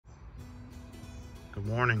Good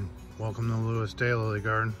morning. Welcome to Lewis Daylily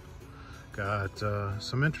Garden. Got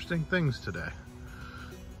some interesting things today.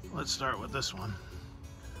 Let's start with this one.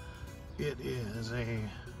 It is a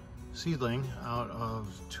seedling out of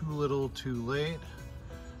Too Little Too Late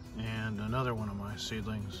and another one of my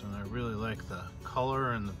seedlings, and I really like the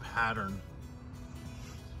color and the pattern.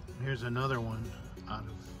 Here's another one out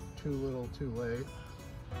of Too Little Too Late,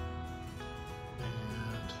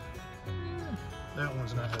 and that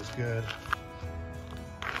one's not as good.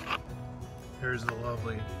 Here's the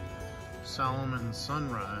lovely Solomon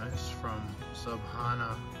Sunrise from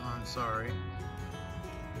Subhana Ansari.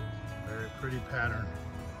 Very pretty pattern.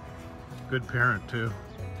 Good parent too.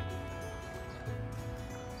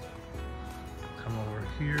 Come over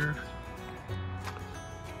here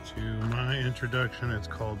to my introduction. It's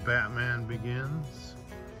called Batman Begins.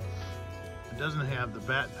 It doesn't have the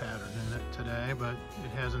bat pattern in it today, but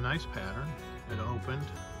it has a nice pattern. It opened.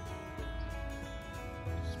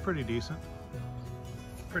 It's pretty decent.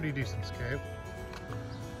 Pretty decent scape.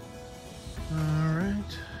 All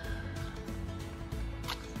right.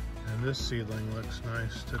 And this seedling looks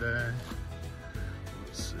nice today.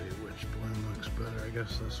 Let's see which bloom looks better. I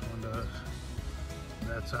guess this one does.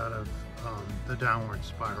 That's out of the Downward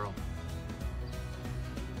Spiral.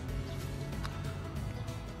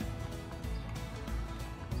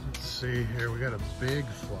 Let's see here. We got a big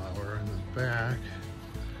flower in the back.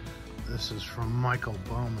 This is from Michael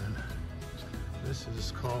Bowman. This is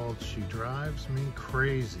called She Drives Me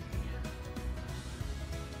Crazy.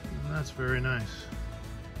 And that's very nice.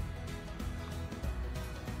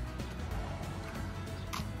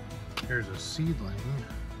 Here's a seedling.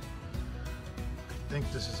 I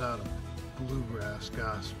think this is out of Bluegrass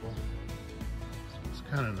Gospel. It's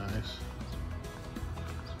kind of nice.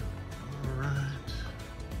 All right.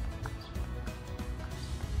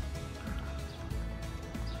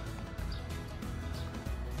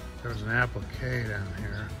 There's an applique down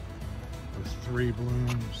here with 3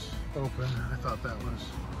 blooms open. I thought that was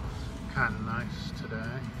kind of nice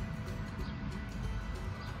today.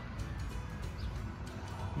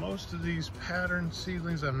 Most of these pattern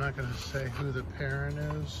seedlings, I'm not going to say who the parent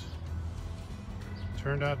is,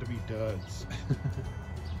 turned out to be duds.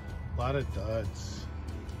 A lot of duds.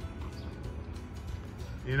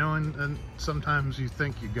 You know, and sometimes you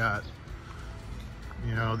think you got,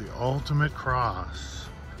 you know, the ultimate cross.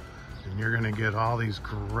 And you're gonna get all these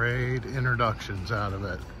great introductions out of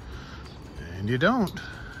it. And you don't.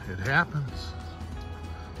 It happens.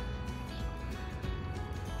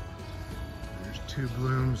 There's 2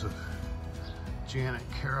 blooms of Janet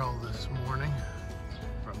Carroll this morning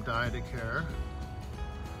from Die to Care.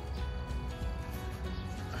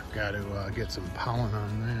 I've got to get some pollen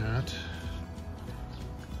on that.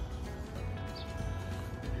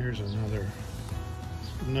 Here's another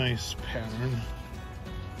nice pattern.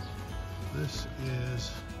 This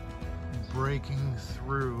is Breaking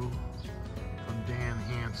Through from Dan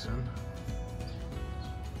Hansen.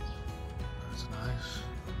 That's nice.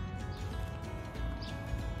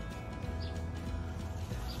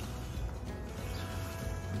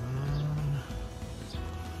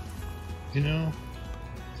 You know,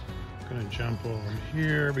 I'm gonna jump over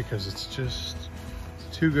here because it's just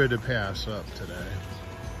too good to pass up today.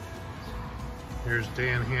 Here's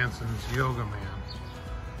Dan Hansen's Yoga Man.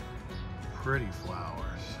 Pretty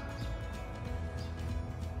flowers.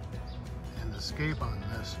 And the scape on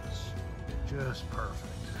this is just perfect.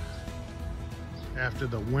 After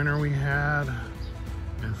the winter we had,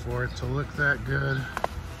 and for it to look that good,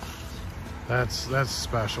 that's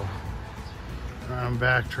special. I'm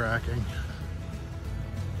backtracking.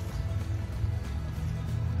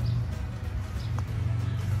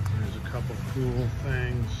 There's a couple cool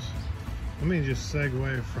things. Let me just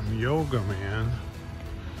segue from Yoga Man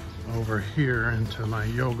over here into my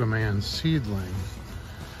Yoga Man seedling,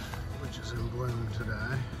 which is in bloom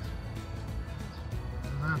today.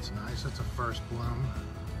 And that's nice. It's a first bloom.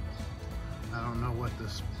 I don't know what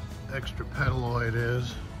this extra petaloid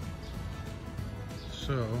is.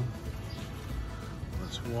 So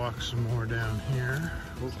let's walk some more down here.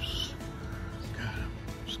 Oops.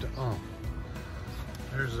 Oh,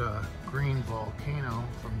 there's a green volcano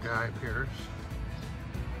from Guy Pearce.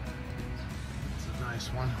 It's a nice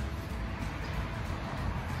one.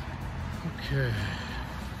 Okay,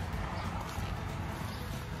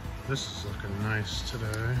 this is looking nice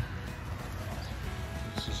today.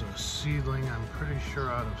 This is a seedling, I'm pretty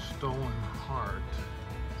sure out of Stolen Heart.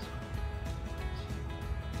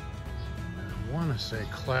 I want to say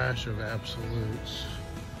Clash of Absolutes.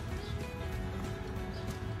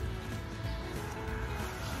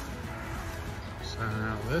 So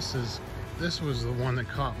now this is this was the one that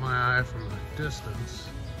caught my eye from a distance.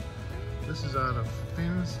 This is out of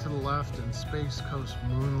Fins to the Left and Space Coast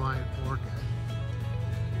Moonlight Orchid.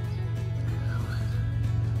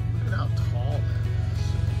 Look at how tall that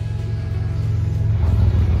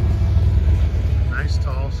is. Nice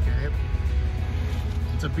tall scape.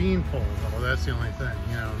 It's a beanpole though, that's the only thing.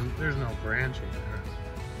 You know, there's no branching there.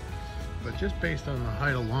 But just based on the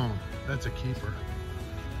height alone, that's a keeper.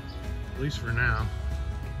 At least for now.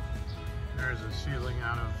 There's a seedling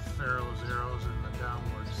out of Pharaoh's Arrows in the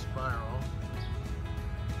downward spiral.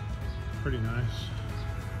 Pretty nice.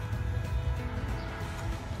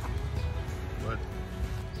 But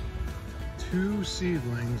two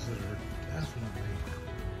seedlings that are definitely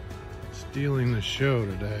stealing the show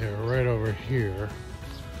today are right over here.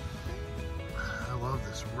 I love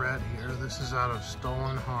this red here. This is out of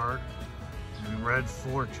Stolen Heart and Red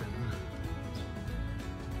Fortune.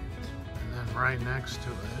 And then right next to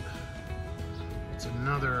it, it's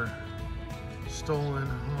another Stolen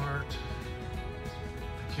Heart.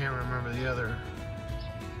 I can't remember the other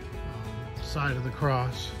side of the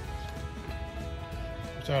cross.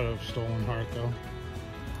 It's out of Stolen Heart though.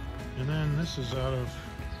 And then this is out of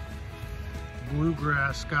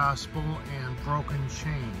Bluegrass Gospel and Broken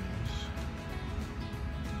Chains.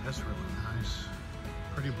 That's really nice.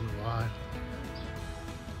 Pretty blue eye.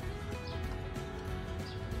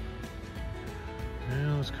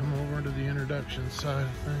 Now let's come over to the introduction side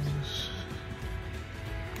of things.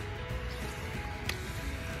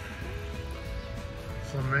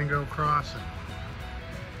 Flamingo Crossing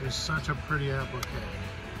is such a pretty applique.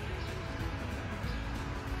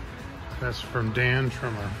 That's from Dan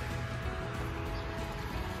Trimmer.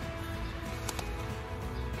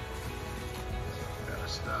 Gotta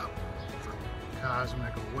stop for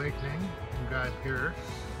Cosmic Awakening from Guy Pearce.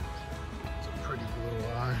 It's a pretty blue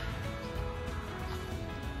eye.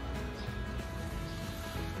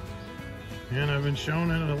 And I've been showing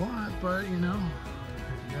it a lot, but you know,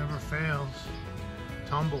 it never fails.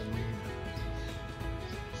 Tumbleweed.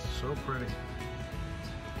 So pretty.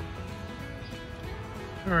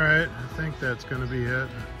 Alright, I think that's going to be it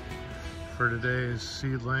for today's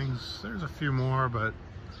seedlings. There's a few more, but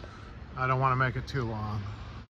I don't want to make it too long.